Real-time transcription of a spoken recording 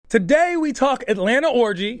Today we talk Atlanta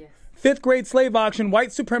orgy, fifth grade slave auction,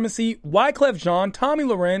 white supremacy, Wyclef Jean, Tommy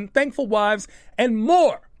Loren, Thankful Wives, and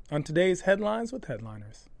more on today's Headlines with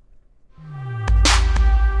Headliners.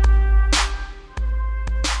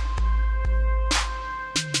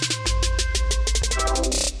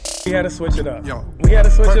 We had to switch it up. We had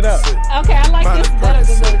to switch it up. Okay, I like this better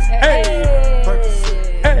than this. Hey.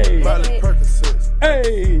 Hey.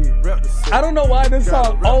 I don't know why this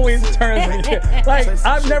song always turns me. Like,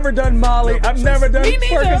 I've never done Molly. I've never done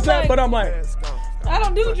Percocet, but I'm like, I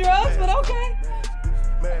don't do drugs, but okay.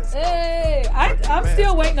 Hey, I'm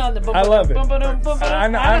still waiting on the. I love it.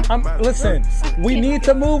 Listen, we need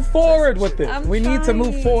to move forward with it. We need to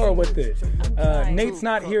move forward with it. Nate's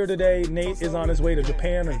not here today. Nate is on his way to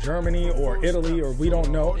Japan or Germany or Italy or we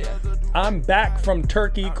don't know. I'm back from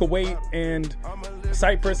Turkey, Kuwait, and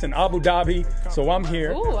Cyprus and Abu Dhabi, so I'm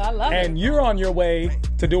here. Ooh, I love it. And you're on your way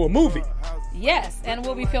to do a movie. Yes, and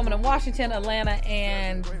we'll be filming in Washington, Atlanta,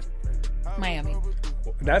 and Miami.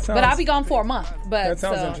 That sounds. But I'll be gone for a month. But that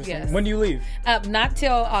sounds interesting. Yes. When do you leave? Not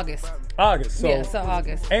till August. August. So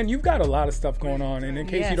August. And you've got a lot of stuff going on. And in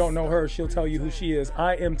case you don't know her, she'll tell you who she is.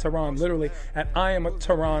 I am Tehran, literally at I am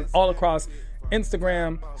Tehran, all across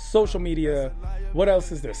Instagram, social media. What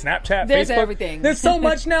else is there? Snapchat, There's Facebook. everything. There's so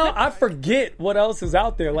much now. I forget what else is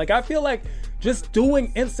out there. Like, I feel like just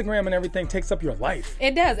doing Instagram and everything takes up your life.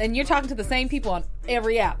 It does. And you're talking to the same people on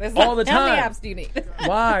every app. It's all the time. How many apps do you need?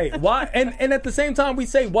 Why? And at the same time, we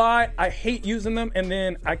say why. I hate using them, and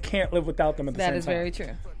then I can't live without them at the same time. That is very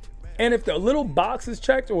true. And if the little box is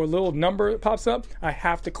checked or a little number pops up, I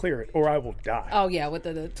have to clear it or I will die. Oh, yeah, with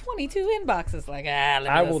the 22 inboxes. Like, let me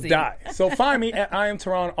I go will see. die. So find me at I am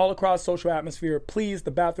Tehran all across social atmosphere. Please, the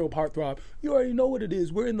Bathrobe Heartthrob. You already know what it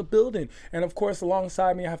is. We're in the building. And of course,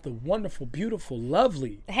 alongside me, I have the wonderful, beautiful,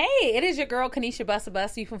 lovely. Hey, it is your girl, Kanisha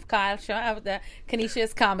Bussa. You from Kyle Show. I have the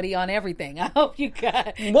Kanisha's comedy on everything. I hope you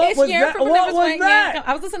got What was that? What was that?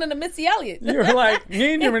 I was listening to Missy Elliott. You were like,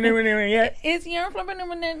 it's your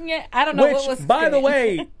I don't know Which, what was. by the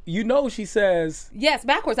way, you know she says yes,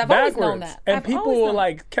 backwards. I've backwards. always known that. And people are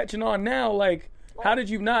like catching on now, like, how did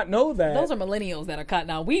you not know that? Those are millennials that are cutting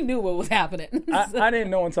out. We knew what was happening. I didn't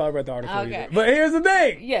know until I read the article. Okay. Either. But here's the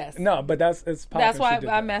thing. Yes. No, but that's why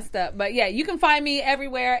I messed up. But yeah, you can find me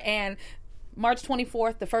everywhere. And March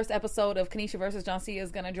 24th, the first episode of Kanisha versus John C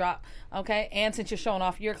is going to drop. Okay. And since you're showing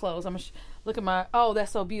off your clothes, I'm going to look at my. Oh,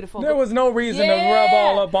 that's so beautiful. There was no reason to rub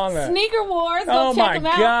all up on that. Sneaker Wars. Go check them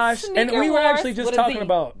out. Oh my gosh. Sneaker and we were Wars. actually just talking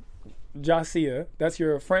about Jacia. That's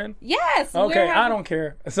your friend? Yes. Okay, I don't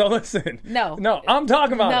care. So listen. No, I'm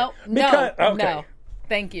talking about it. No.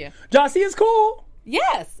 Thank you. Jacia's cool.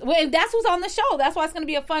 Yes. Well, and that's who's on the show. That's why it's going to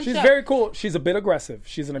be a fun show. She's very cool. She's a bit aggressive.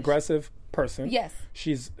 She's an aggressive person. Yes.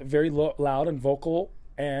 She's very loud and vocal,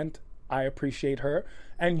 and I appreciate her.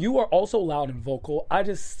 And you are also loud and vocal. I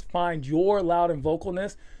just find your loud and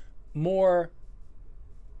vocalness more.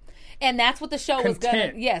 And that's what the show was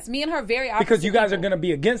going to. Yes, me and her very opposite. Because you guys are going to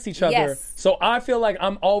be against each other. Yes. So I feel like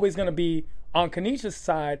I'm always going to be on Kanisha's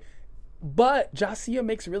side. But Jacia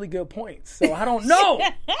makes really good points. So I don't know.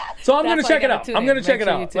 So I'm going to check it out. I'm going to check it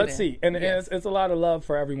out. Let's see. And it's a lot of love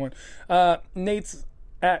for everyone. Nate's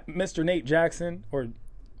at Mr. Nate Jackson.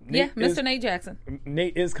 Mr. Nate Jackson.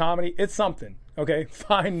 Nate is comedy. It's something. Okay?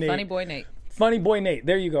 Find Nate. Funny Boy Nate. Funny Boy Nate.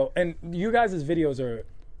 There you go. And you guys' videos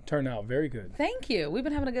turn out very good. Thank you. We've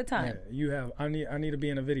been having a good time. Yeah, you have. I need to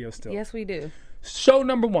be in a video still. Yes, we do. Show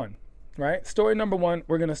number one, right? Story number one.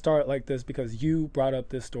 We're gonna start like this because you brought up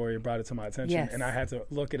this story and brought it to my attention, and I had to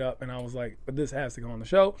look it up, and I was like, "But this has to go on the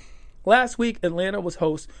show." Last week, Atlanta was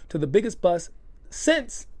host to the biggest bust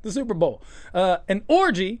since the Super Bowl, an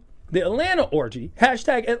orgy, the Atlanta orgy,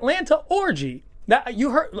 hashtag Atlanta orgy. That you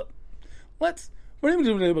heard. Look,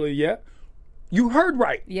 you heard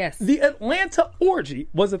right. Yes. The Atlanta orgy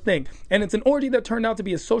was a thing. And it's an orgy that turned out to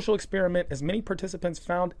be a social experiment, as many participants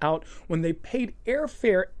found out when they paid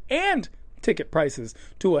airfare and ticket prices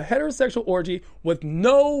to a heterosexual orgy with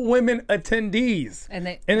no women attendees.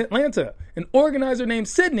 In Atlanta, an organizer named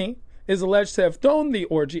Sydney is alleged to have thrown the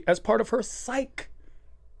orgy as part of her psych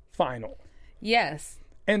final. Yes.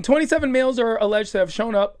 And 27 males are alleged to have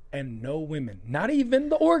shown up and no women, not even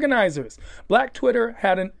the organizers. Black Twitter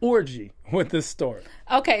had an orgy with this story?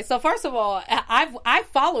 Okay, so first of all, I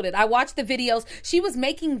followed it. I watched the videos. She was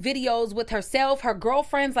making videos with herself, her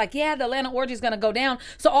girlfriends, like, yeah, the Atlanta orgy is going to go down.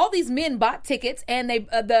 So all these men bought tickets, and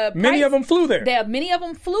many of them flew there. Many of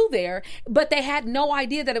them flew there, but they had no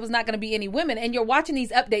idea that it was not going to be any women. And you're watching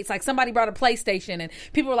these updates, like somebody brought a PlayStation, and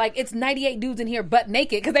people were like, it's 98 dudes in here butt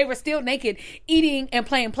naked, because they were still naked, eating and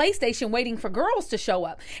playing PlayStation, waiting for girls to show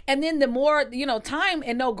up. And then the more, time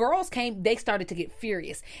and no girls came, they started to get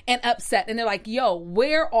furious and upset. And they're like, yo,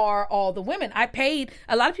 where are all the women? I paid,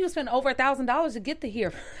 a lot of people spent over $1,000 to get to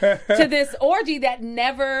here, to this orgy that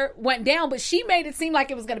never went down, but she made it seem like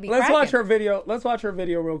it was going to be Let's cracking. watch her video. Let's watch her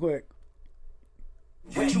video real quick.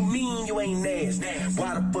 What you mean you ain't nasty?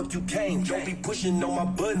 Why the fuck you came? Don't be pushing on my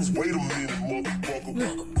buttons. Wait a minute,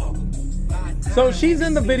 motherfucker. So she's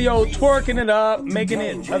in the video twerking it up, making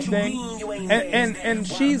it a thing, and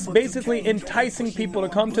she's basically enticing people to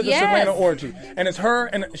come to this Atlanta orgy. And it's her,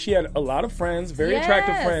 and she had a lot of friends, very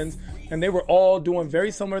attractive friends, and they were all doing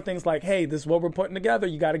very similar things like, hey, this is what we're putting together.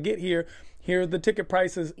 You got to get here. Here are the ticket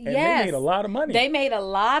prices. And they made a lot of money. They made a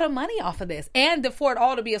lot of money off of this. And for it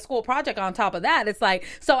all to be a school project on top of that, it's like,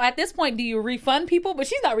 so at this point, do you refund people? But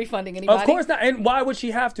she's not refunding anybody. Of course not. And why would she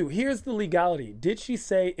have to? Here's the legality. Did she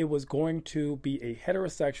say it was going to be a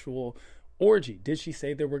heterosexual orgy? Did she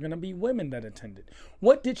say there were going to be women that attended?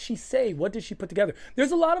 What did she say? What did she put together?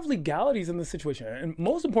 There's a lot of legalities in this situation. And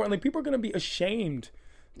most importantly, people are going to be ashamed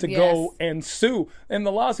to go and sue. In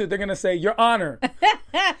the lawsuit, they're going to say, Your Honor,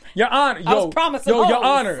 Your Honor, Your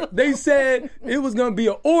Honor, they said it was going to be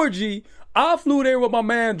an orgy. I flew there with my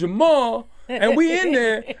man Jamal, and we in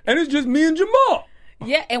there, and it's just me and Jamal.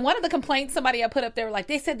 Yeah, and one of the complaints somebody I put up there, like,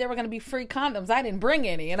 they said there were going to be free condoms. I didn't bring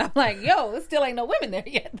any. And I'm like, yo, there still ain't no women there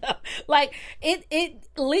yet, though. Like, it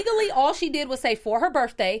legally, all she did was say for her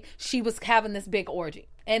birthday, she was having this big orgy.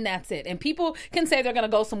 And that's it. And people can say they're going to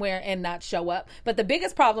go somewhere and not show up. But the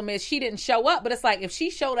biggest problem is she didn't show up. But it's like, if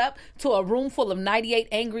she showed up to a room full of 98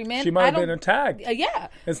 angry men, she might have been attacked. Yeah.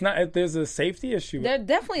 It's not, there's a safety issue. There's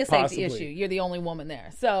definitely a safety issue. You're the only woman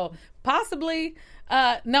there. So possibly,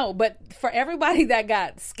 no. But for everybody that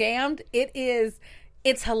got scammed,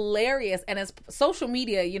 it's hilarious. And as social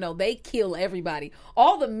media, they kill everybody.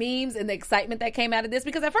 All the memes and the excitement that came out of this,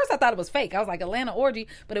 because at first I thought it was fake. I was like, Atlanta orgy,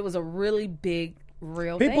 but it was a really big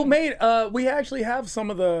real people thing. Made we actually have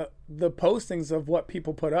some of the postings of what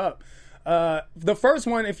people put up. The first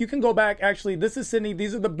one, if you can go back, actually, this is Sydney.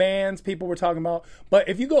 These are the bands people were talking about. But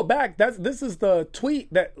if you go back, this is the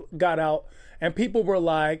tweet that got out, and people were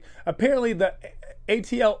like, apparently the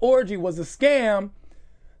ATL orgy was a scam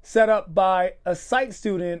set up by a psych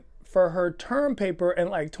student for her term paper,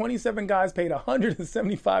 and like 27 guys paid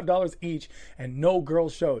 $175 each, and no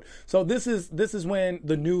girls showed. So this is when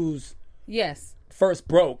the news first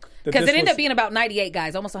broke. Because it ended up being about 98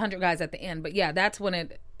 guys, almost 100 guys at the end. But yeah, that's when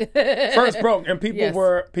it first broke, and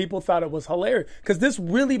people thought it was hilarious because this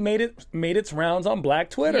really made its rounds on Black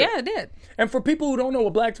Twitter. Yeah, it did. And for people who don't know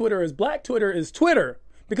what Black Twitter is Twitter,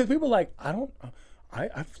 because people are like,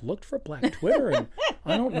 I've looked for Black Twitter and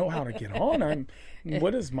I don't know how to get on.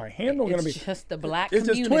 What is my handle going to be? It's just the Black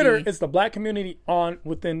community. It's just Twitter. It's the Black community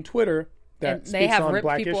within Twitter that and they have ripped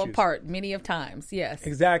people issues. Apart many of times. Yes,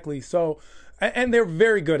 exactly. So. And they're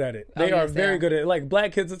very good at it. They are very good at it. Like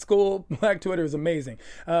Black Kids at School, Black Twitter is amazing.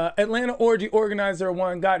 Atlanta orgy organizer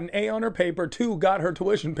 1 got an A on her paper, 2 got her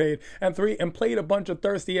tuition paid, and 3 and played a bunch of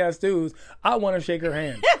thirsty ass dudes. I want to shake her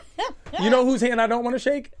hand. You know whose hand I don't want to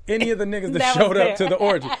shake? Any of the niggas that showed up to the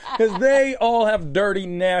orgy, because they all have dirty,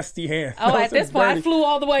 nasty hands. Oh, at this point, I flew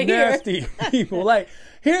all the way here. Nasty people. Like,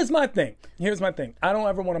 here's my thing. I don't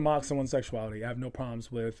ever want to mock someone's sexuality. I have no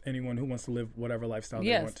problems with anyone who wants to live whatever lifestyle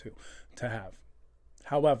they want to have.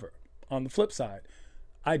 However, on the flip side,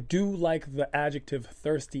 I do like the adjective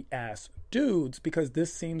thirsty ass dudes, because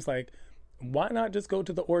this seems like, why not just go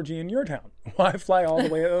to the orgy in your town? Why fly all the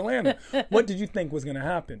way to Atlanta? What did you think was going to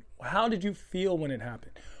happen? How did you feel when it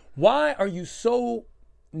happened? Why are you so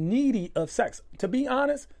needy of sex? To be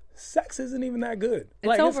honest, sex isn't even that good.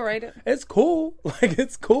 It's overrated. It's cool.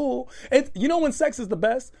 It's cool. You know when sex is the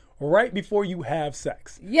best? Right before you have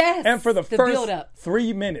sex. Yes. And for the first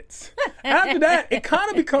 3 minutes. After that, it kind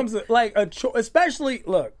of becomes like a choice,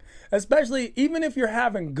 especially even if you're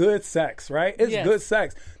having good sex, right? It's good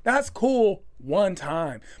sex. That's cool one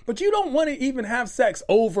time. But you don't want to even have sex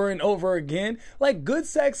over and over again. Like, good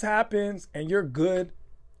sex happens and you're good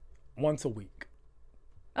once a week.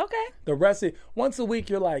 Okay. The rest of once a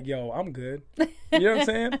week, you're like, yo, I'm good. You know what I'm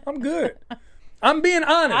saying? I'm good. I'm being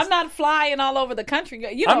honest. I'm not flying all over the country.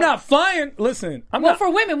 I'm not flying. Listen,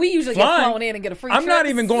 for women, we usually get flown in and get a free trip. I'm not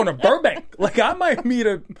even going to Burbank. Like, I might meet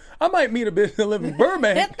a bitch that live in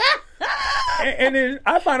Burbank. and then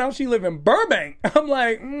I find out she live in Burbank. I'm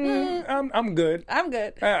like, I'm good. I'm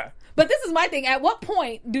good. Yeah. But this is my thing. At what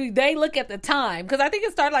point do they look at the time? Because I think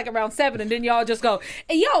it started like around 7, and then y'all just go,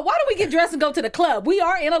 hey, yo, why don't we get dressed and go to the club? We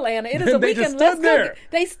are in Atlanta. It is a They weekend. just Let's stood go. there.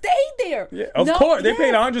 They stayed there. Yeah, of course. They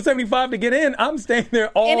paid yes. $175 to get in. I'm staying there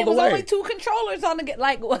all And it the was way. only 2 controllers on the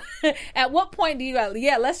like. At what point do you go?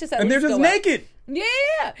 Yeah, let's just. And they're just naked.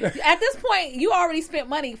 Yeah. At this point, you already spent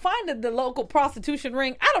money. Find the local prostitution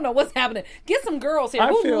ring. I don't know what's happening. Get some girls here. I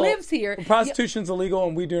Who feel lives here? prostitution's illegal,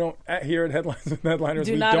 and we don't here at Headlines with Headliners.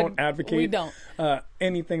 We don't advocate. We don't.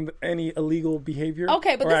 Any illegal behavior.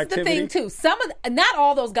 Okay, but or this activity. is the thing too. Not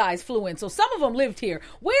all those guys flew in, so some of them lived here.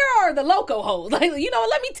 Where are the loco hoes? Like,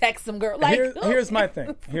 let me text some girl. Like, here's my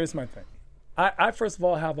thing. I first of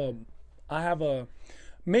all have a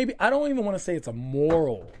maybe I don't even want to say it's a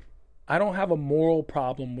moral. I don't have a moral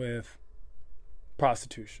problem with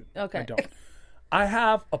prostitution. Okay. I don't. I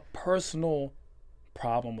have a personal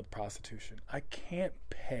problem with prostitution. I can't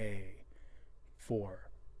pay for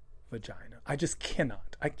vagina. I just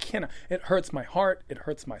cannot. I cannot. It hurts my heart. It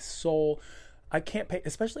hurts my soul. I can't pay,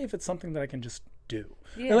 especially if it's something that I can just do.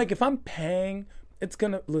 Yeah. And like if I'm paying, it's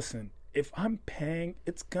gonna listen. If I'm paying,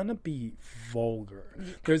 it's gonna be vulgar.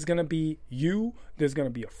 There's gonna be you. There's gonna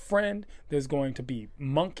be a friend. There's going to be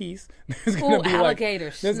monkeys. There's gonna be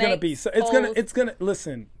alligators. There's gonna be. So it's gonna.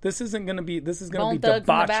 Listen. This is gonna be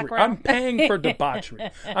debauchery. I'm paying for debauchery.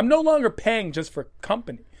 I'm no longer paying just for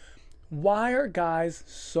company. Why are guys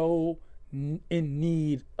so in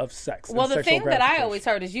need of sex? Well, the thing that I always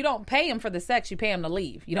heard is you don't pay him for the sex, you pay him to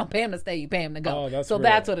leave. You don't pay him to stay, you pay him to go. Oh, that's so real.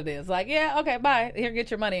 that's what it is. Like, yeah, okay, bye. Here, get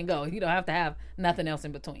your money and go. You don't have to have nothing else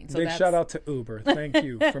in between. So big shout out to Uber. Thank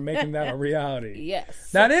you for making that a reality.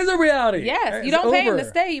 Yes. That is a reality. Yes. You It's don't pay him Uber. to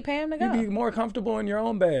stay, you pay him to go. You be more comfortable in your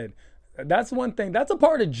own bed. That's one thing. That's a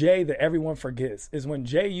part of Jay that everyone forgets. Is when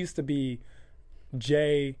Jay used to be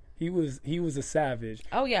Jay. He was a savage,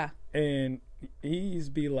 Oh, yeah. and he used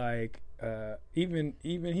to be like. Even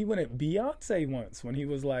he went at Beyonce once when he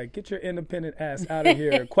was like, "Get your independent ass out of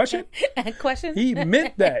here." Question? Question? He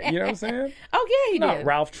meant that. You know what I'm saying? Oh, yeah, he I'm not did.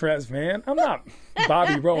 Ralph Tresvant. I'm not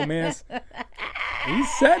Bobby Romance. He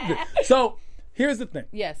said that. So here's the thing.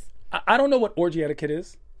 Yes. I don't know what orgy etiquette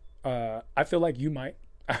is. I feel like you might.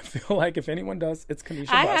 I feel like if anyone does, it's Kanisha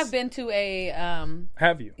I Bus. have been to a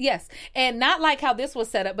Have you? yes, and not like how this was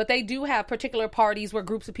set up, but they do have particular parties where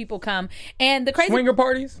groups of people come, and the crazy Swinger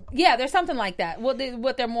parties? yeah, there's something like that. Well,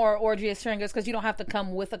 they're more orgious swingers because you don't have to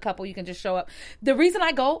come with a couple; you can just show up. The reason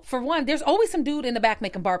I go, for one, there's always some dude in the back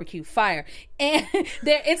making barbecue fire, and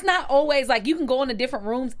it's not always like you can go into different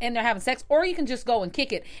rooms and they're having sex, or you can just go and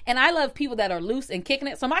kick it. And I love people that are loose and kicking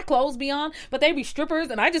it. So my clothes be on, but they be strippers,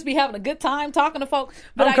 and I just be having a good time talking to folks.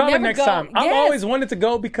 But I'm I coming never next go. time. I've Yes. always wanted to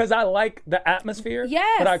go because I like the atmosphere.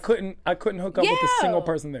 Yes. But I couldn't hook up with a single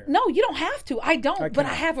person there. No, you don't have to. I don't. But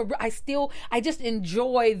can't. I just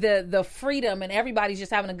enjoy the freedom, and everybody's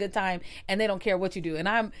just having a good time, and they don't care what you do.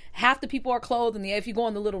 And half the people are clothed, and if you go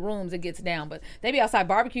in the little rooms, it gets down. But they be outside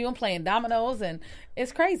barbecuing, playing dominoes, and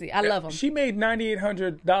it's crazy. I love them. She made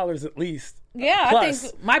 $9,800 at least. Yeah, Plus, I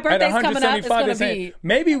think my birthday's at coming up. It's going to saying, be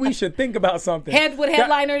maybe we should think about something. Head with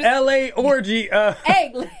headliners. L.A. orgy.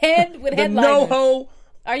 hey, head with the headliners. NoHo.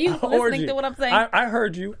 Are you listening orgy. to what I'm saying? I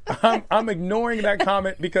heard you. I'm ignoring that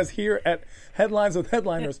comment because here at Headlines with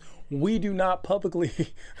Headliners, we do not publicly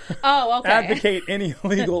Oh, okay. advocate any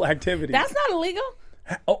illegal activity. That's not illegal.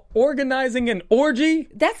 Organizing an orgy.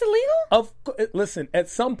 That's illegal. Listen, at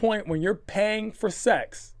some point when you're paying for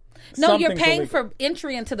sex, No, you're something's paying illegal. for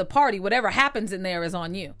entry into the party. Whatever happens in there is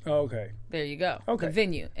on you. Okay. There you go. Okay. The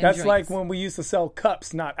venue. And That's drinks. like when we used to sell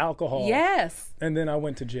cups, not alcohol. Yes. And then I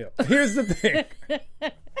went to jail. Here's the thing.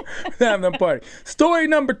 Having a party. Story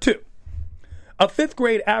number 2. A 5th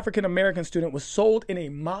grade African-American student was sold in a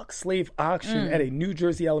mock slave auction at a New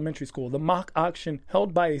Jersey elementary school. The mock auction,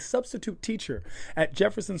 held by a substitute teacher at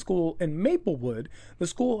Jefferson School in Maplewood, the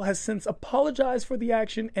school has since apologized for the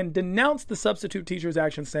action and denounced the substitute teacher's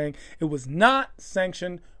action, saying it was not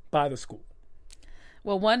sanctioned by the school.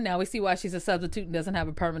 Well, one, now we see why she's a substitute and doesn't have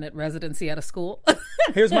a permanent residency at a school.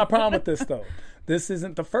 Here's my problem with this, though. This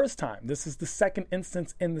isn't the first time. This is the second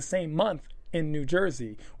instance in the same month in New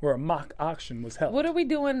Jersey where a mock auction was held. What are we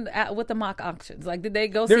doing with the mock auctions? Like, did they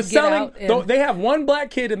go They're see Get selling. Out? And, They have one black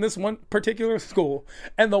kid in this one particular school,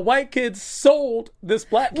 and the white kids sold this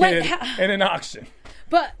black Wait, kid in an auction.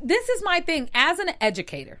 but this is my thing as an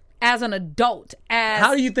educator, as an adult, as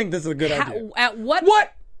How do you think this is a good idea? At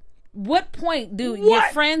what point do your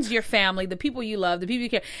What? friends, your family, the people you love, the people you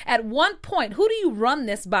care, at one point, who do you run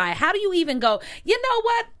this by? How do you even go, you know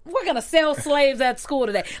what? We're going to sell slaves at school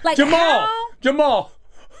today. Like, Jamal.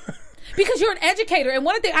 Because you're an educator, and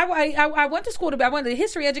one of the I went to school I went to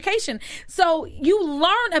history education. So you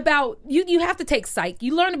learn about you have to take psych.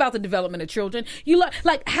 You learn about the development of children. You learn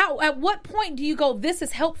like how at what point do you go, this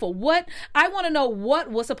is helpful? What I want to know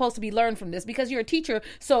what was supposed to be learned from this, because you're a teacher,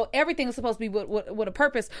 so everything is supposed to be with a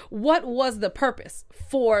purpose. What was the purpose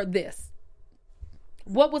for this?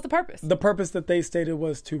 What was the purpose? The purpose that they stated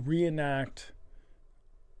was to reenact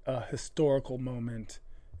a historical moment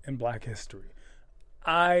in Black history.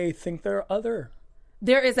 I think there are other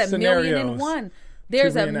There is a million and scenarios one.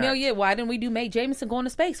 There's a reenact. million. Why didn't we do Mae Jemison going to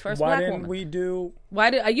space? First Why Black didn't woman. we do? Why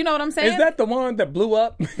did you know what I'm saying? Is that the one that blew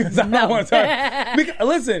up? Because I don't want to talk.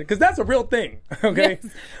 Listen, because that's a real thing. Okay,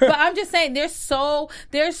 Yes. But I'm just saying, there's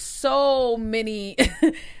so many.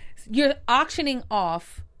 You're auctioning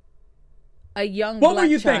off a young What Black were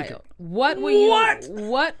you child. thinking? What were you? What?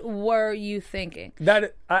 What were you thinking?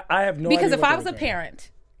 that I have no idea. Because if what I they was were a thinking.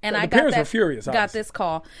 parent and The I parents were furious, got obviously. this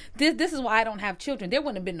call, this is why I don't have children. There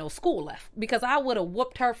wouldn't have been no school left, because I would have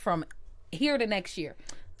whooped her from here to next year.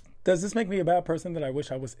 Does this make me a bad person that I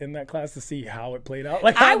wish I was in that class to see how it played out?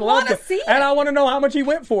 Like I love wanna it. see it. And I want to know how much he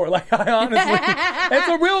went for. Like I honestly, it's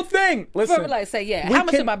a real thing. Listen, Like say, we how much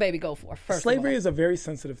can- did my baby go for? First slavery of all. is a very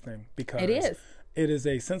sensitive thing because It is. It is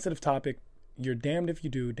a sensitive topic. You're damned if you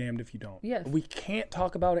do, damned if you don't. Yes. We can't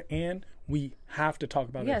talk about it, and we have to talk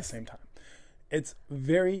about it at Yes. the same time. It's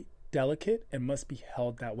very delicate and must be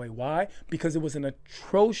held that way. Why? Because it was an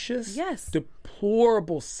atrocious, Yes.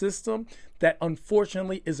 deplorable system that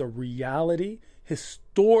unfortunately is a reality,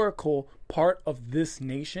 historical part of this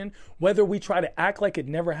nation, whether we try to act like it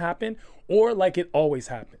never happened or like it always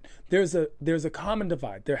happened. There's a common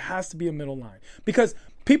divide. There has to be a middle line, because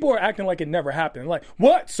people are acting like it never happened. Like,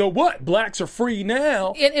 what? So what? Blacks are free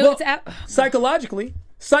now. It was psychologically,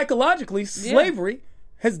 slavery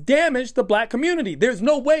has damaged the Black community. There's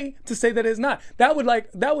no way to say that it's not. That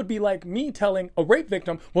would be like me telling a rape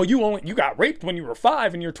victim, well, you got raped when you were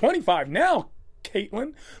 5 and you're 25 now,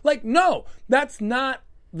 Caitlin. Like, no, that's not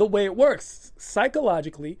the way it works.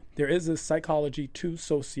 Psychologically, there is a psychology to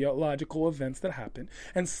sociological events that happen,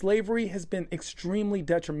 and slavery has been extremely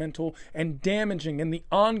detrimental and damaging in the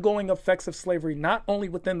ongoing effects of slavery, not only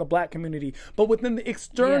within the Black community, but within the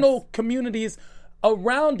external Yes. communities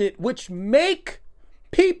around it, which make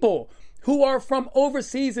people who are from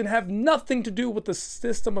overseas and have nothing to do with the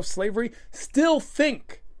system of slavery still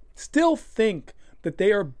think that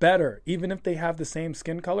they are better, even if they have the same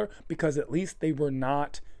skin color, because at least they were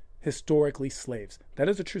not historically slaves. That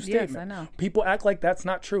is a true statement. Yes, I know. People act like that's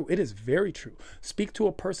not true. It is very true. Speak to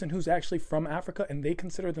a person who's actually from Africa and they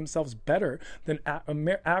consider themselves better than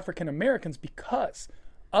African Americans because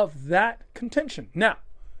of that contention. Now,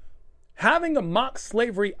 having a mock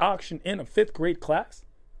slavery auction in a 5th grade class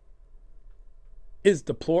is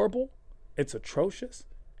deplorable, it's atrocious,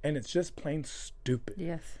 and it's just plain stupid.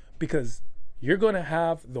 Yes. Because you're going to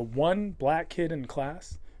have the one Black kid in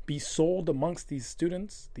class be sold amongst these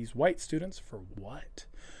students, these white students, for what?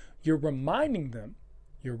 You're reminding them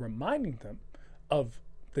of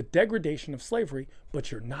the degradation of slavery,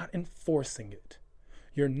 but you're not enforcing it.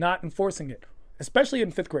 You're not enforcing it, especially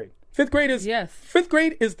in 5th grade. 5th grade is Yes. 5th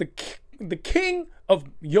grade is the king of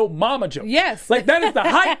yo mama jokes. Yes. Like that is the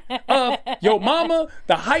height of yo mama,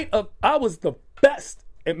 the height of I was the best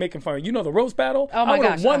at making fun of. You know the roast battle? Oh my I would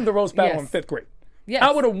have gosh. won the roast battle Yes. in 5th grade. Yes.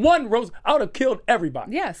 I would have won roast. I would have killed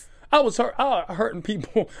everybody. Yes. I was hurting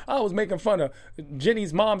people. I was making fun of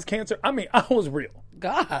Jenny's mom's cancer. I mean, I was real.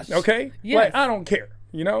 Gosh. Okay? Yes. Like, I don't care.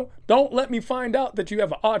 You know? Don't let me find out that you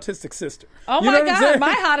have an autistic sister. Oh You know my what I'm God. saying?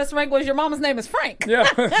 My hottest rank was your mama's name is Frank. Yeah.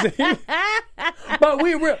 See? But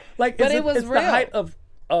we real. Like, But it was it's real. the height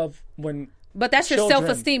of when. But that's your Children.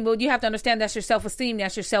 self-esteem. Well, you have to understand that's your self-esteem,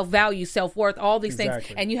 that's your self-value, self-worth, all these Exactly.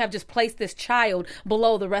 things. And you have just placed this child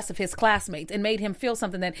below the rest of his classmates and made him feel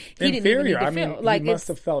something that he didn't even need inferior. to I feel. mean, Like he must it's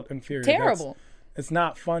have felt inferior. terrible. It's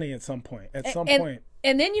not funny at some point. At some and, point.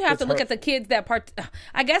 and then you have to it's look at the hurtful. kids that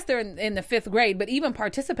I guess they're in the 5th grade, but even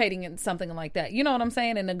participating in something like that, you know what I'm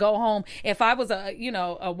saying? And to go home, if I was a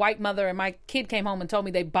white mother and my kid came home and told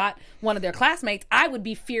me they bought one of their classmates, I would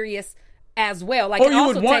be furious as well. Like, Or it you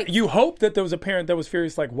also would want, takes- you hope that there was a parent that was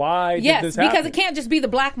furious, like, why did yes, this happen? because it can't just be the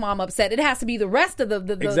Black mom upset. It has to be the rest of the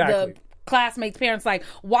Exactly. classmates' parents. Like,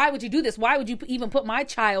 why would you do this? Why would you even put my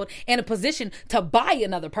child in a position to buy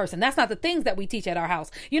another person? That's not the things that we teach at our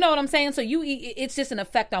house. You know what I'm saying? So it's just an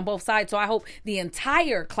effect on both sides. So I hope the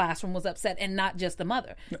entire classroom was upset and not just the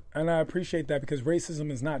mother. And I appreciate that, because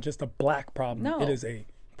racism is not just a Black problem. No. It is a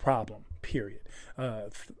problem, period.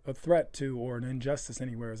 A threat to, or an injustice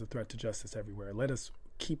anywhere is a threat to justice everywhere. Let us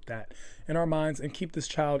keep that in our minds and keep this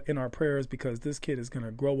child in our prayers, because this kid is going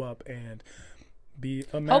to grow up and be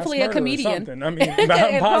a mass Hopefully a murderer or comedian. something. I mean,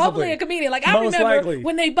 Hopefully possibly a comedian. Like, I Most remember likely.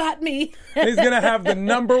 when they bought me. He's going to have the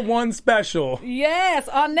 #1 special. Yes,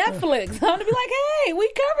 on Netflix. I'm going to be like, hey,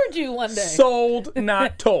 we covered you one day. Sold,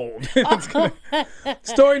 not told.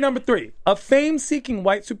 Story number 3. A fame-seeking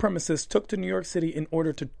white supremacist took to New York City in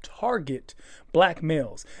order to target black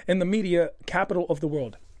males in the media capital of the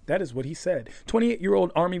world. That is what he said.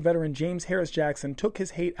 28-year-old Army veteran James Harris Jackson took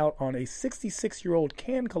his hate out on a 66-year-old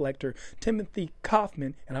can collector, Timothy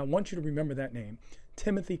Kaufman, and I want you to remember that name.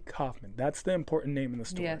 Timothy Kaufman. That's the important name in the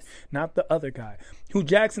story. Yes. Not the other guy, who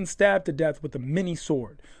Jackson stabbed to death with a mini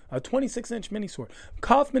sword, a 26-inch mini sword.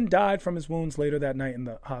 Kaufman died from his wounds later that night in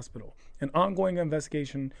the hospital. An ongoing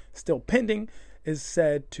investigation, still pending, is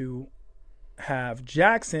said to have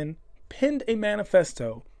Jackson penned a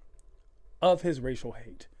manifesto of his racial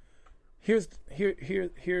hate. Here's the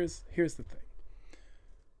thing.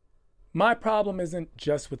 My problem isn't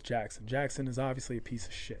just with Jackson. Jackson is obviously a piece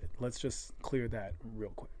of shit. Let's just clear that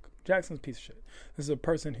real quick. Jackson's a piece of shit. This is a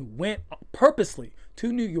person who went purposely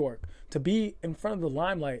to New York to be in front of the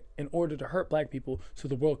limelight in order to hurt black people so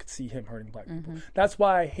the world could see him hurting black people. That's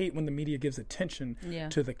why I hate when the media gives attention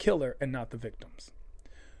to the killer and not the victims.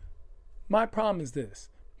 My problem is this.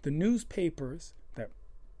 The newspapers that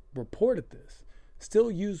reported this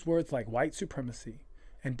still used words like white supremacy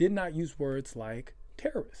and did not use words like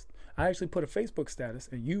terrorist. I actually put a Facebook status,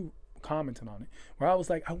 and you commented on it, where I was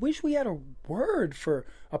like, I wish we had a word for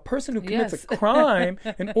a person who commits a crime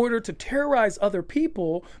in order to terrorize other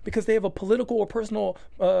people because they have a political or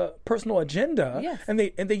personal agenda, and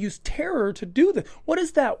they use terror to do this. What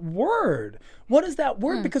is that word? What is that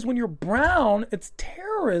word? Because when you're brown, it's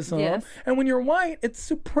terrorism, and when you're white, it's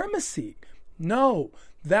supremacy. No,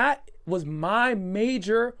 that was my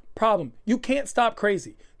major problem. You can't stop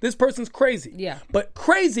crazy. This person's crazy. Yeah. But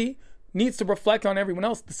crazy needs to reflect on everyone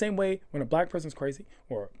else the same way when a black person's crazy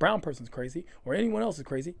or a brown person's crazy or anyone else is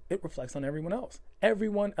crazy, it reflects on everyone else.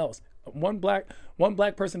 Everyone else. One black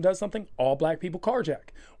person does something, all black people carjack.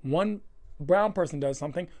 One brown person does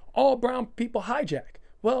something, all brown people hijack.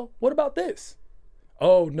 Well, what about this?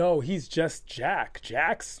 Oh no, he's just Jack.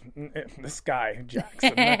 Jack's this guy, Jack's.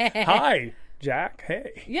 Hi, Jack.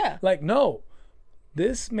 Hey. Yeah. Like, no.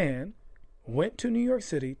 This man went to New York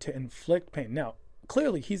City to inflict pain. Now,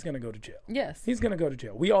 clearly he's going to go to jail. Yes. He's going to go to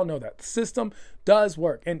jail. We all know that. The system does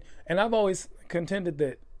work. And I've always contended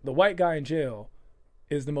that the white guy in jail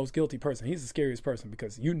is the most guilty person. He's the scariest person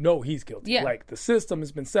because you know he's guilty. Yeah. Like, the system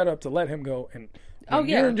has been set up to let him go. And Oh,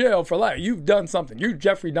 yeah. you're in jail for life. You've done something. You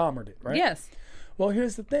Jeffrey Dahmered it, right? Yes. Well,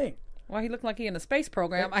 here's the thing. Well, he looked like he in a space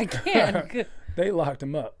program. I can't. They locked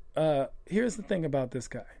him up. Here's the thing about this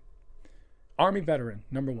guy. Army veteran,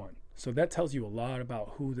 #1. So that tells you a lot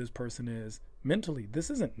about who this person is mentally. This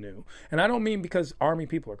isn't new. And I don't mean because Army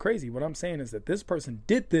people are crazy. What I'm saying is that this person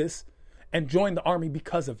did this and joined the Army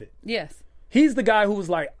because of it. Yes. He's the guy who was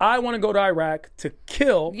like, I want to go to Iraq to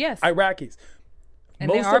kill Iraqis.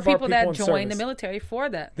 And there are people that join the military for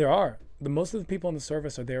that. There are. Most of the people in the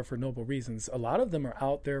service are there for noble reasons. A lot of them are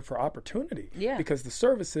out there for opportunity. Yeah. Because the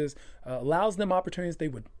services allows them opportunities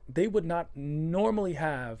they would not normally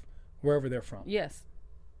have wherever they're from. Yes.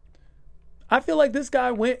 I feel like this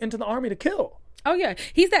guy went into the Army to kill. Oh, yeah.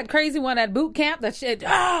 He's that crazy one at boot camp that shit,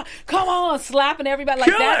 come on, slapping everybody like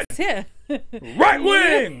Kill that's him. Right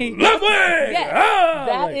wing, left wing. Yes,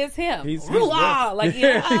 that like, is him. He's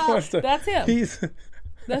like, that's him. He's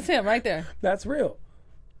That's him right there. That's real.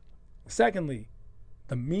 Secondly,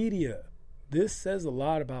 the media. This says a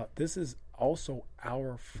lot about, this is also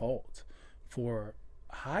our fault for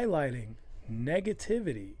highlighting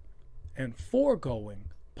negativity and foregoing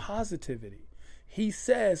positivity. He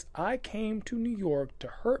says, I came to New York to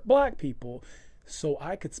hurt black people so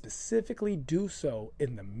I could specifically do so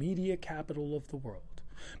in the media capital of the world.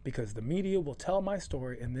 Because the media will tell my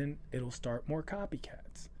story and then it'll start more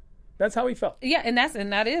copycats. That's how he felt. Yeah, and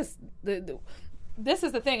that is this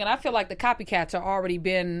is the thing, and I feel like the copycats are already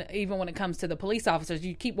been, even when it comes to the police officers.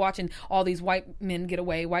 You keep watching all these white men get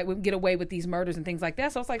away, white women get away with these murders and things like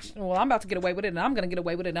that. So it's like, well, I'm about to get away with it, and I'm going to get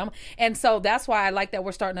away with it. And so that's why I like that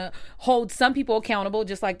we're starting to hold some people accountable,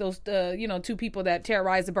 just like those, 2 people that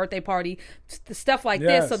terrorized the birthday party, stuff like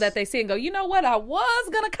this, so that they see and go, you know what, I was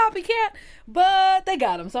going to copycat, but they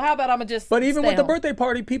got him. So how about I'm going to just But even with home. the birthday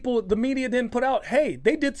party, the media didn't put out, hey,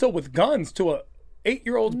 they did so with guns to a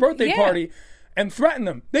 8-year-old's birthday party. And threaten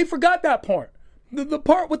them. They forgot that part. The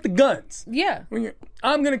part with the guns. Yeah.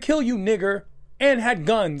 I'm going to kill you, nigger. And had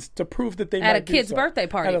guns to prove that they at a kid's birthday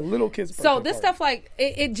party. At a little kid's birthday party. So this stuff, like,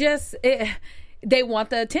 they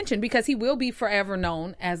want the attention because he will be forever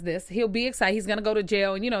known as this. He'll be excited. He's going to go to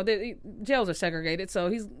jail. And, the jails are segregated. So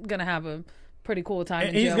he's going to have a pretty cool time. And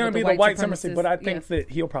in he's jail going to with be the white supremacy, supremacists. but I think Yes. that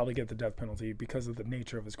he'll probably get the death penalty because of the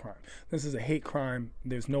nature of his crime. This is a hate crime.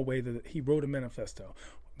 There's no way that he wrote a manifesto.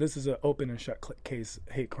 This is an open and shut case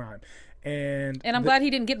hate crime. And I'm glad he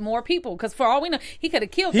didn't get more people, because for all we know, he could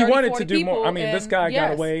have killed 30, he wanted 40 to do people. more. I mean, this and- guy got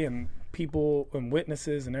yes. away, and people and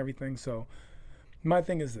witnesses and everything. So my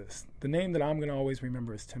thing is this. The name that I'm going to always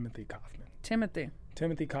remember is Timothy Kaufman.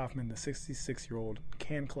 Timothy Kaufman, the 66-year-old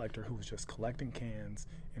can collector who was just collecting cans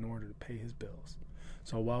in order to pay his bills.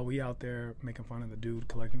 So while we out there making fun of the dude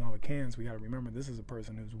collecting all the cans, we got to remember this is a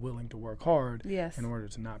person who's willing to work hard Yes. in order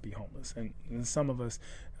to not be homeless. And some of us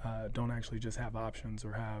don't actually just have options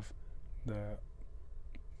or have the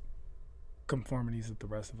conformities that the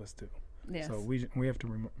rest of us do. Yes. So we have to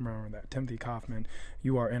remember that. Timothy Kaufman,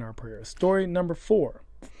 you are in our prayers. Story number 4.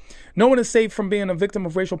 No one is safe from being a victim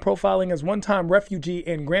of racial profiling as one-time refugee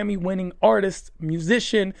and Grammy-winning artist,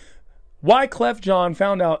 musician Wyclef Jean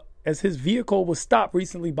found out as his vehicle was stopped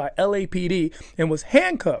recently by LAPD and was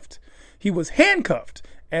handcuffed. He was handcuffed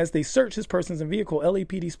as they searched his persons and vehicle.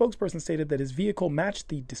 LAPD spokesperson stated that his vehicle matched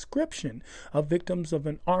the description of victims of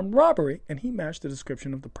an armed robbery, and he matched the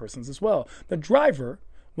description of the persons as well. The driver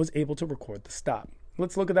was able to record the stop.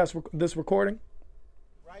 Let's look at this recording.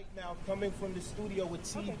 Right now, coming from the studio with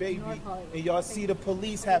T-Baby, and y'all see the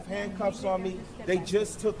police have handcuffs on me. They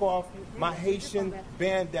just took off my Haitian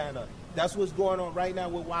bandana. That's what's going on right now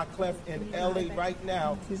with Wyclef in LA right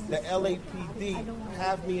now. The LAPD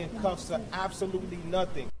have me in cuffs for absolutely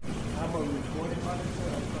nothing. I'm a recording monitor.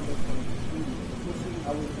 I'm coming from the studio.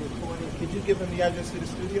 I was recording. Could you give him the address to the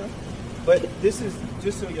studio? But this is,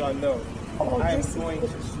 just so y'all know, I am going to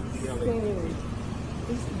sue the LAPD.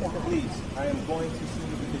 Please, I am going to sue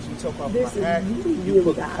you because you took off my hat, you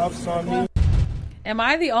put cuffs on me. Am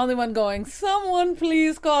I the only one going, someone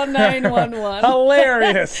please call 911?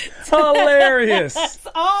 Hilarious. Hilarious. That's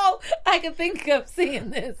all I can think of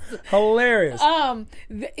seeing this. Hilarious.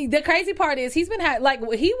 The crazy part is he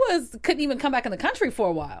couldn't even come back in the country for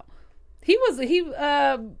a while. They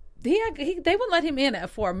wouldn't let him in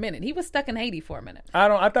for a minute. He was stuck in Haiti for a minute.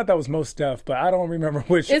 I thought that was Mos Def, but I don't remember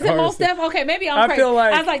which. Is it Mos artist Def? Okay, maybe I'm I crazy. feel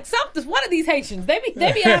like- I was like, one of these Haitians. They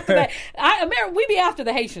be after that. We be after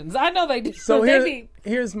the Haitians. I know they do. So they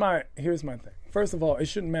here's my thing. First of all, it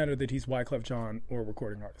shouldn't matter that he's Wyclef Jean or a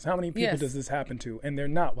recording artist. How many people Yes. does this happen to? And they're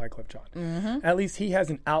not Wyclef Jean. Mm-hmm. At least he has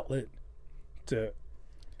an outlet to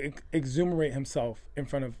exuberate himself in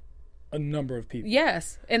front of a number of people.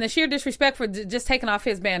 Yes, and the sheer disrespect for just taking off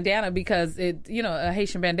his bandana because a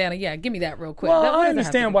Haitian bandana. Yeah, give me that real quick. Well, What I does that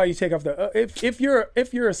understand have to why you take off the if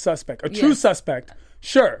you're a suspect, a true Yes. suspect,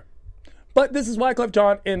 sure. But this is Wyclef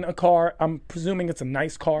Jean in a car. I'm presuming it's a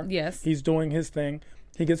nice car. Yes. He's doing his thing.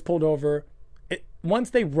 He gets pulled over. Once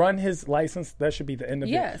they run his license, that should be the end of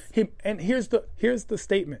Yes. it. And here's the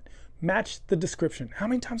statement. Match the description. How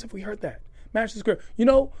many times have we heard that? Match the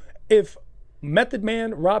description. If Method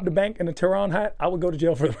Man robbed a bank in a Tehran hat, I would go to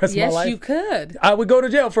jail for the rest of my life. Yes, you could. I would go to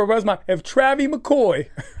jail for the rest of my. If Travie McCoy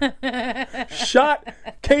shot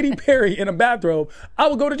Katy Perry in a bathrobe, I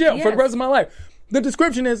would go to jail for the Yes. rest of my life. The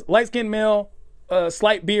description is light-skinned male,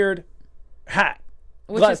 slight beard, hat.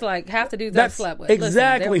 Which is like half the dudes I've slept with.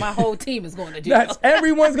 Exactly. Listen, my whole team is going to jail.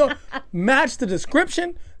 Everyone's going to match the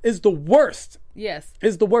description is the worst. Yes.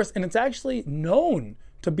 Is the worst. And it's actually known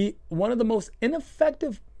to be one of the most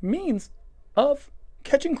ineffective means of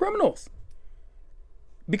catching criminals.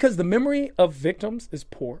 Because the memory of victims is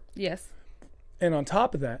poor. Yes. And on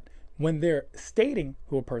top of that, when they're stating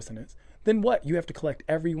who a person is, then what? You have to collect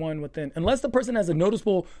everyone within, unless the person has a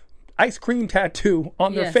noticeable ice cream tattoo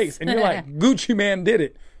on their Yes. face, and you're like, Gucci Man did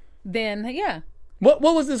it. Then, yeah. What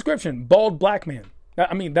was the description? Bald black man.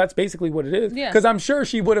 I mean, that's basically what it is. Yeah. Because I'm sure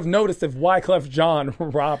she would have noticed if Wyclef Jean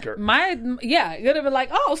robbed her. It would have been like,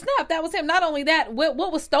 oh snap, that was him. Not only that, what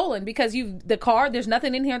was stolen? Because the car, there's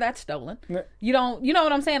nothing in here that's stolen. You know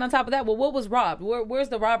what I'm saying? On top of that, well, what was robbed? Where's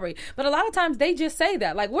the robbery? But a lot of times they just say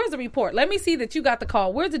that, like, where's the report? Let me see that you got the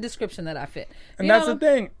call. Where's the description that I fit? And that's the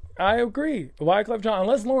thing. I agree. Wyclef Jean,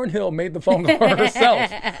 unless Lauryn Hill made the phone call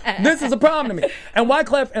herself, this is a problem to me. And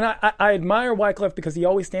Wyclef, and I admire Wyclef because he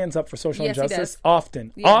always stands up for social Yes, he injustice. does.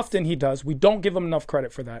 Often. Yes. Often he does. We don't give him enough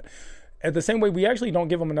credit for that. At the same way, we actually don't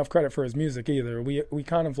give him enough credit for his music either. We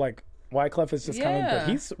kind of like, Wyclef is just kind of, but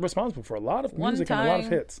he's responsible for a lot of music and a lot of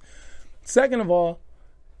hits. Second of all,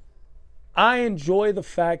 I enjoy the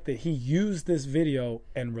fact that he used this video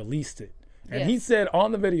and released it. And he said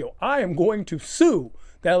on the video, I am going to sue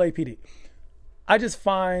the LAPD. I just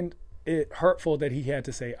find it hurtful that he had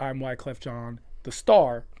to say, I'm Wyclef Jean, the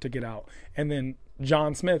star, to get out. And then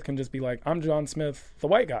John Smith can just be like, I'm John Smith, the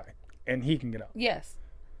white guy, and he can get out. Yes.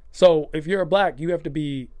 So if you're a black, you have to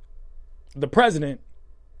be the president,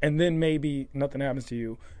 and then maybe nothing happens to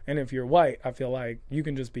you. And if you're white, I feel like you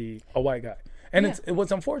can just be a white guy. And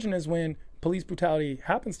what's unfortunate is when police brutality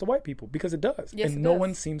happens to white people, because it does. Yes, and no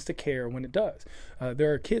one seems to care when it does.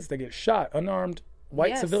 There are kids that get shot, unarmed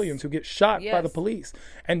white civilians who get shot by the police,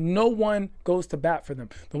 and no one goes to bat for them.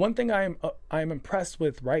 The one thing I am impressed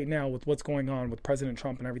with right now with what's going on with President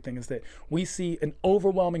Trump and everything is that we see an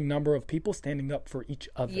overwhelming number of people standing up for each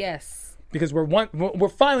other. Yes. Because we're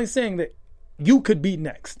finally saying that you could be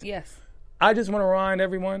next. Yes. I just want to remind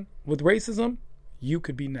everyone, with racism, you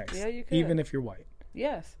could be next. Yeah, you could. Even if you're white.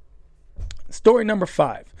 Yes. Story number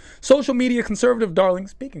 5. Social media conservative darling,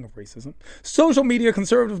 speaking of racism, social media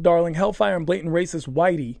conservative darling, hellfire and blatant racist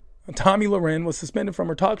whitey, Tomi Lahren, was suspended from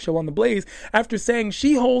her talk show on The Blaze after saying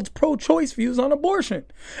she holds pro-choice views on abortion.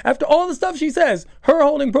 After all the stuff she says, her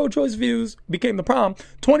holding pro-choice views became the problem.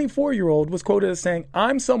 24-year-old was quoted as saying,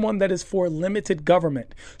 "I'm someone that is for limited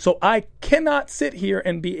government. So I cannot sit here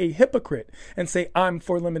and be a hypocrite and say I'm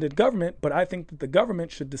for limited government, but I think that the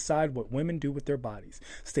government should decide what women do with their bodies.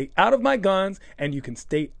 Stay out of my guns, and you can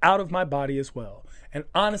stay out of my body as well." And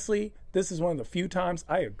honestly, this is one of the few times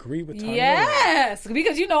I agree with Tomi Lahren. Yes,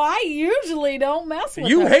 because I usually don't mess with her.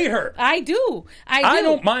 You hate her. I do. I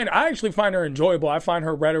don't mind. I actually find her enjoyable. I find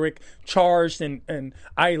her rhetoric charged, and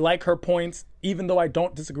I like her points. Even though I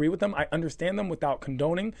don't disagree with them, I understand them without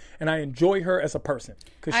condoning, and I enjoy her as a person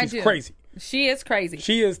because she's crazy. She is crazy.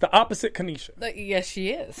 She is the opposite Kanisha. Yes,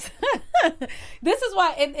 she is. This is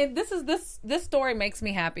why, and this story makes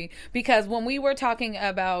me happy, because when we were talking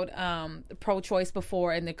about pro-choice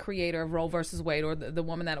before, and the creator of Roe versus Wade, or the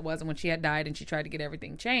woman that it was, and when she had died and she tried to get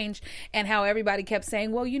everything changed, and how everybody kept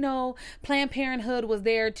saying, well, Planned Parenthood was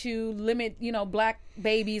there to limit, black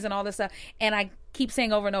babies and all this stuff, and I keep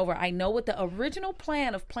saying over and over, I know what the original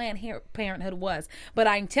plan of Planned Parenthood was, but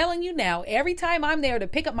I'm telling you now, every time I'm there to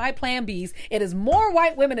pick up my Plan Bs, it is more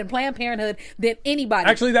white women in Planned Parenthood than anybody.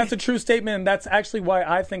 Actually, that's a true statement, and that's actually why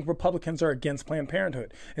I think Republicans are against Planned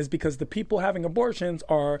Parenthood, is because the people having abortions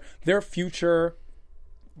are their future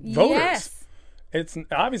voters. Yes. It's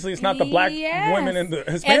not the black women and the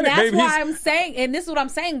Hispanic babies. babies. And that's why I'm saying, and this is what I'm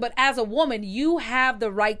saying, but as a woman, you have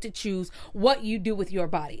the right to choose what you do with your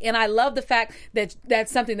body. And I love the fact that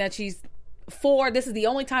that's something that she's for. This is the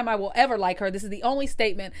only time I will ever like her. This is the only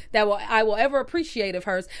statement that I will ever appreciate of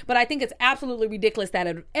hers. But I think it's absolutely ridiculous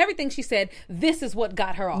that everything she said, this is what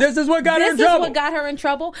got her off. This is what got her in trouble. This is what got her in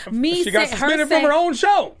trouble. She got suspended from her own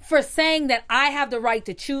show for saying that I have the right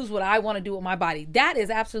to choose what I want to do with my body. That is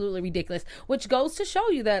absolutely ridiculous, which goes to show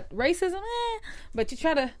you that racism, but you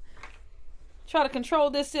try to control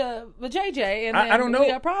this with JJ, and then I don't know. We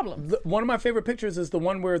got problems. One of my favorite pictures is the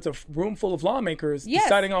one where it's a room full of lawmakers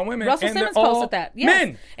deciding on women. Russell and Simmons they're all posted that. Yes.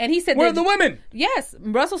 Men. And he said, where are the women? Yes.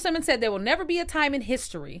 Russell Simmons said there will never be a time in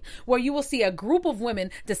history where you will see a group of women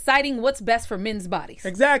deciding what's best for men's bodies.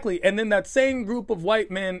 Exactly. And then that same group of white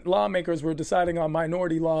men lawmakers were deciding on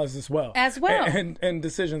minority laws as well. And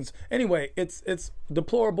decisions. Anyway, it's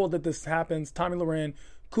deplorable that this happens. Tomi Lahren,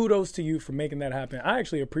 kudos to you for making that happen. I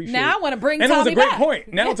actually appreciate it. Now I want to bring Tomi back. And it was a great back.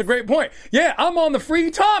 point. Now it's a great point. Yeah, I'm on the free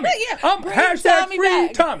Tomi. Yeah, I'm hashtag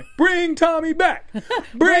free Tomi. Bring Tomi back.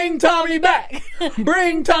 Bring Tomi back.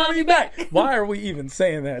 Bring Tomi back. Why are we even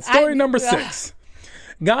saying that? Story number 6.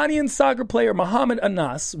 Ghanaian soccer player Mohamed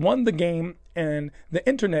Anas won the game and the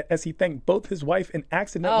internet as he thanked both his wife and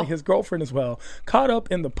accidentally his girlfriend as well. Caught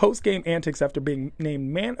up in the post-game antics after being named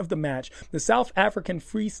man of the match, the South African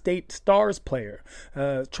Free State Stars player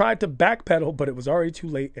tried to backpedal, but it was already too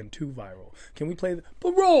late and too viral. Can we play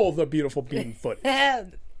roll the beautiful bean footage? My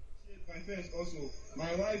friends also,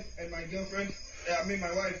 my wife and my girlfriend.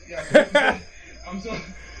 My wife. Yeah. I'm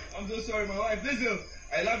so sorry, my wife. Listen,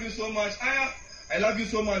 I love you so much. I love you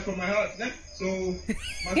so much from my heart. So,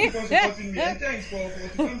 my people supporting me. And thanks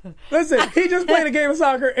for Listen, he just played a game of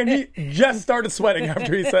soccer and he just started sweating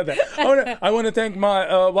after he said that. I want to thank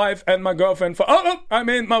my wife and my girlfriend for,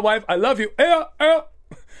 my wife. I love you.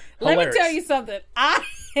 Let me tell you something.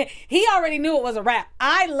 He already knew it was a rap.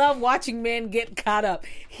 I love watching men get caught up.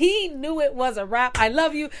 He knew it was a rap. I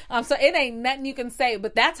love you. So it ain't nothing you can say,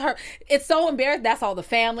 but that's her. It's so embarrassing. That's all the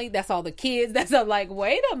family. That's all the kids. That's like,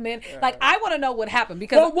 wait a minute. Like, I want to know what happened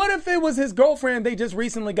because. Well, what if it was his girlfriend? They just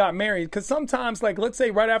recently got married. Because sometimes, like, let's say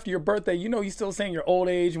right after your birthday, you're still saying your old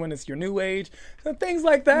age when it's your new age. So things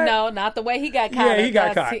like that. No, not the way he got caught. Yeah, he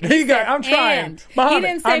got caught. I'm trying. He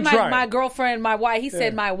didn't say my girlfriend, my wife. He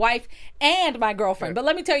said my wife and my girlfriend. But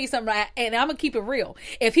let me tell you something, and I'm going to keep it real.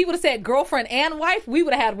 If he would have said girlfriend and wife, we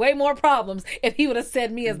would have had way more problems if he would have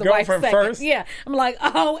said me as the wife second. First? Yeah. I'm like,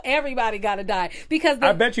 oh, everybody got to die. Because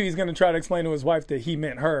I bet you he's going to try to explain to his wife that he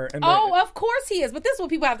meant her. And of course he is. But this is what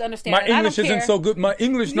people have to understand. My English isn't so good. My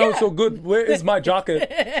English not so good. Where is my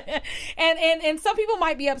jacket? and some people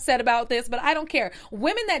might be upset about this, but I don't care.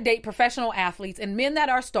 Women that date professional athletes and men that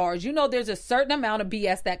are stars, there's a certain amount of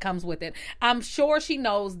BS that comes with it. I'm sure she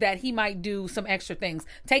knows that he might do some extra things.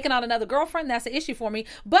 Taking on another girlfriend, that's an issue for me.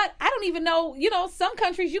 But I don't even know, some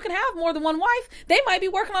countries you can have more than one wife. They might be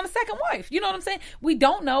working on a second wife. You know what I'm saying? We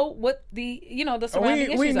don't know what the surrounding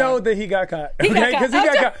issues are. We know that he got caught. Because he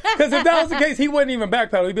got caught. Because if that was the case, he wouldn't even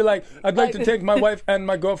backpedal. He'd be like, I'd like to take my wife and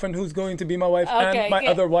my girlfriend who's going to be my wife and my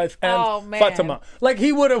other wife and Fatima. Like,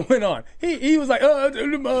 he would have went on. He was like,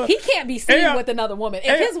 he can't be seen with another woman.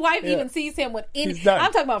 If his wife even sees him with any,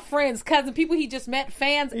 I'm talking about friends, cousins, people he just met,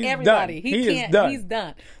 fans, everybody. He can't. He's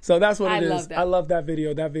done. So that's what it is. I love that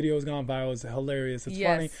video. That video has gone viral. It's hilarious. It's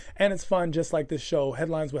funny. And it's fun, just like this show,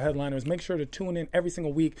 Headlines with Headliners. Make sure to tune in every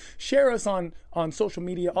single week. Share us on social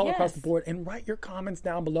media all across the board and write your comments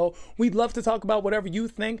down below. We'd love to talk about whatever you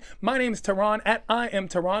think. My name is Tehran at I Am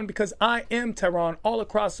Tehran because I am Tehran all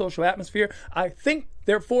across social atmosphere. I think,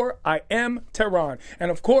 therefore, I am Tehran.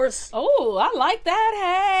 And of course... Oh, I like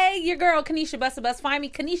that. Hey, your girl, Kanisha Bust. Find me,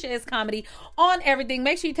 Kanisha is Comedy, on everything.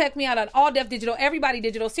 Make sure you check me out on All Def Digital, Everybody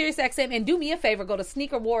Digital, SiriusXM, and do me a favor, go to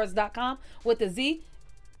sneakerwars.com with the Z,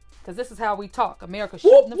 because this is how we talk. America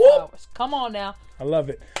shooting the flowers. Come on now. I love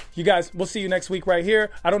it. You guys, we'll see you next week right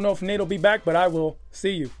here. I don't know if Nate will be back, but I will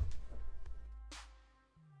see you.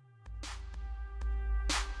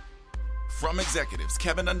 From executives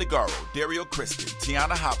Kevin Undergaro, Dario Kristen,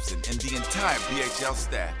 Tiana Hobson, and the entire BHL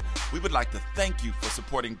staff, we would like to thank you for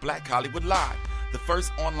supporting Black Hollywood Live, the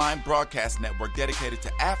first online broadcast network dedicated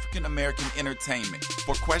to African American entertainment.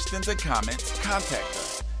 For questions and comments, contact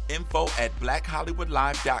us.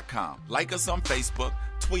 info@blackhollywoodlive.com. Like us on Facebook,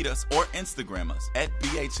 tweet us, or Instagram us at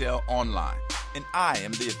BHL Online. And I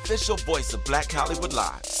am the official voice of Black Hollywood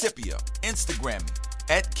Live, Scipio. Instagram me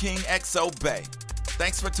at KingXOBay.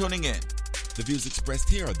 Thanks for tuning in. The views expressed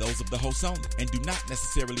here are those of the host only and do not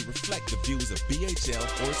necessarily reflect the views of BHL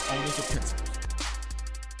or its owners or principals.